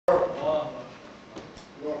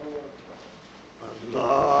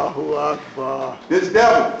Allahu Akbar. This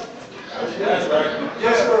devil. That's right.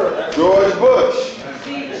 Yes, sir. George Bush.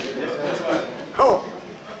 Oh.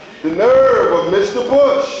 The nerve of Mr.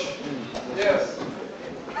 Bush. Yes.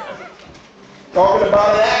 Talking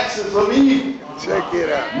about an axis of evil. Check it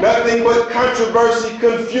out. Nothing but controversy,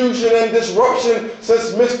 confusion, and disruption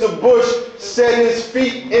since Mr. Bush set his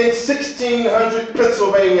feet in 1600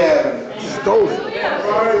 Pennsylvania Avenue. Stole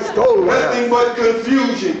it. Stole it. Nothing but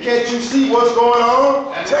confusion. Can't you see what's going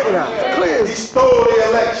on? Check it out. Clear. He stole the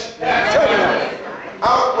election. Check it out.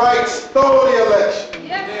 Outright stole the election.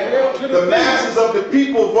 The masses of the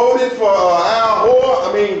people voted for Al Gore.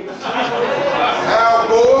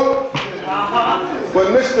 But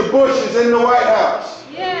Mr. Bush is in the White House.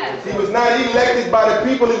 Yes. He was not elected by the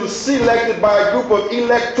people. He was selected by a group of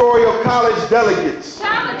electoral college delegates.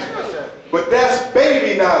 But that's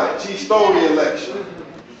baby knowledge. He stole the election.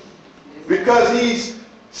 Because he's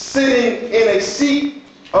sitting in a seat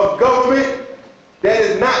of government that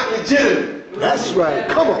is not legitimate. That's right.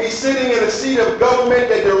 Come on. He's sitting in a seat of government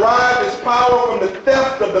that derived its power from the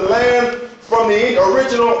theft of the land from the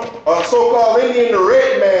original so-called Indian, the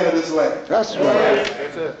red man of this land. That's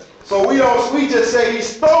right. So we just say he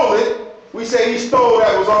stole it. We say he stole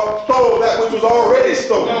that which was already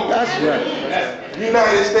stolen. That's right.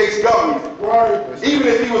 United States government. Even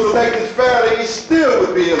if he was elected fairly, he still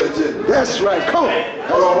would be illegitimate. That's right. Come on.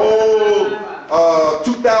 For the whole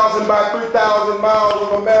 2,000 by 3,000 miles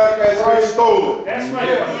of America has been stolen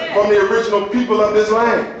from the original people of this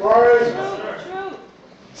land.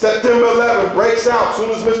 September 11 breaks out as soon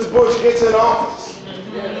as Mr. Bush gets in office.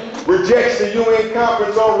 Rejects the UN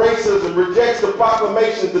Conference on Racism, rejects the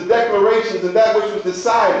proclamations, the declarations, and that which was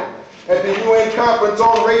decided at the UN Conference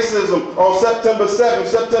on Racism on September 7th,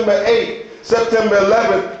 September 8th, September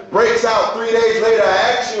 11th, breaks out 3 days later.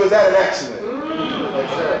 I ask you, is that an accident?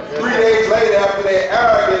 3 days later, after they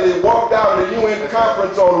arrogantly walked out of the UN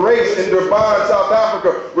Conference on Race in Durban, South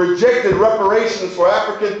Africa, rejected reparations for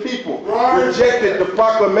African people, rejected the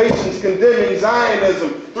proclamations condemning Zionism.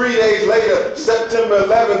 3 days later, September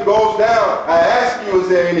 11th goes down. I ask you, is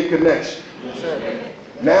there any connection?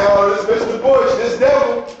 Now, this Mr. Bush, this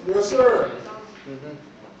devil, Yes, sir.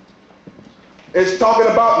 is talking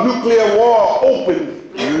about nuclear war openly.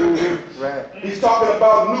 He's talking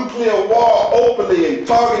about nuclear war openly and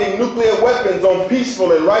targeting nuclear weapons on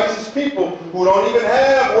peaceful and righteous people who don't even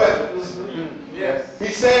have weapons. Yes.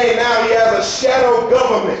 He's saying now he has a shadow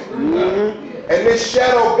government. And this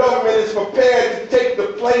shadow government is prepared to take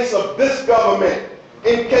the place of this government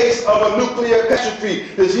in case of a nuclear catastrophe.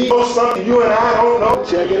 Does he know something you and I don't know?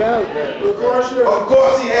 Check it out. Of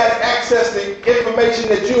course he has access to information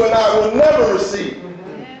that you and I will never receive.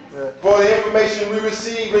 For the information we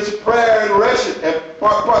receive is rare and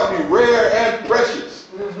rare and precious.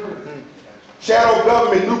 Shadow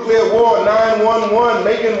government, nuclear war, 911,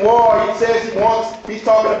 making war. He says he's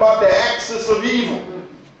talking about the axis of evil.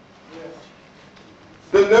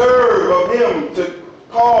 The nerve of him to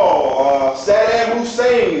call Saddam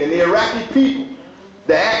Hussein and the Iraqi people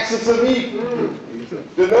the axis of evil.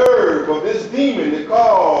 The nerve of this demon to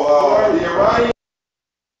call the Iranian,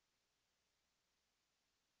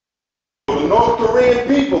 the North Korean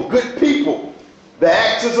people, good people, the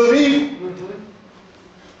axis of evil.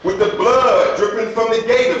 With the blood dripping from the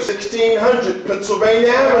gate of 1600 Pennsylvania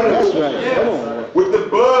Avenue. That's right. Come on. With the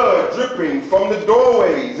blood dripping from the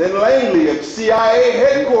doorways in Langley of CIA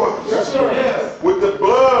headquarters. That's right. With the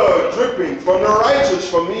blood dripping from the righteous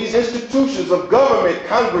from these institutions of government,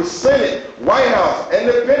 Congress, Senate, White House, and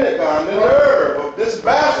the Pentagon. The nerve of this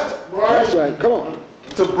bastard. That's right. Come on.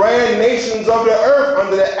 To brand nations of the earth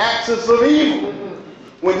under the axis of evil,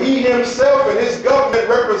 when he himself and his government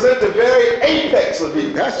represent the very apex of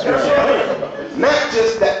evil. That's right. Not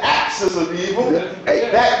just the axis of evil,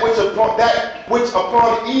 that which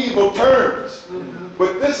upon evil turns.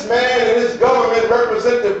 But this man and his government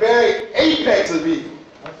represent the very apex of evil.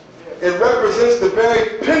 It represents the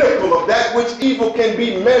very pinnacle of that which evil can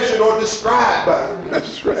be measured or described by.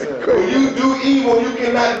 That's right. When you do evil, you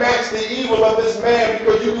cannot match the evil of this man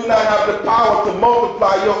because you do not have the power to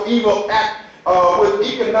multiply your evil act with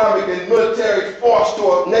economic and military force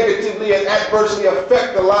to negatively and adversely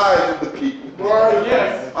affect the lives of the people.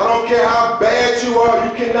 Yes. I don't care how bad you are,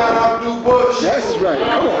 you cannot outdo Bush. That's right.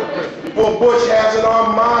 Come on. For Bush has an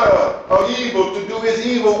armada of evil to do his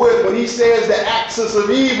evil with. When he says the axis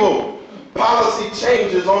of evil, policy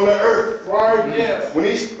changes on the earth. Yes. When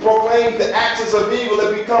he proclaims the axis of evil,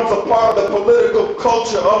 it becomes a part of the political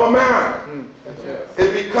culture of America.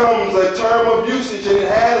 It becomes a term of usage, and it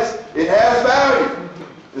has value.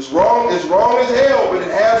 It's wrong as hell, but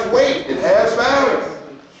it has weight. It has value.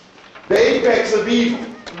 The apex of evil.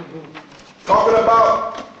 talking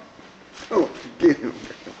about Come on. Get him.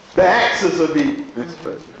 the axis of evil. That's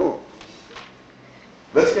right. Come on.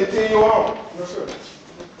 Let's continue on. Yes, sir.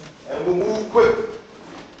 And we'll move quickly.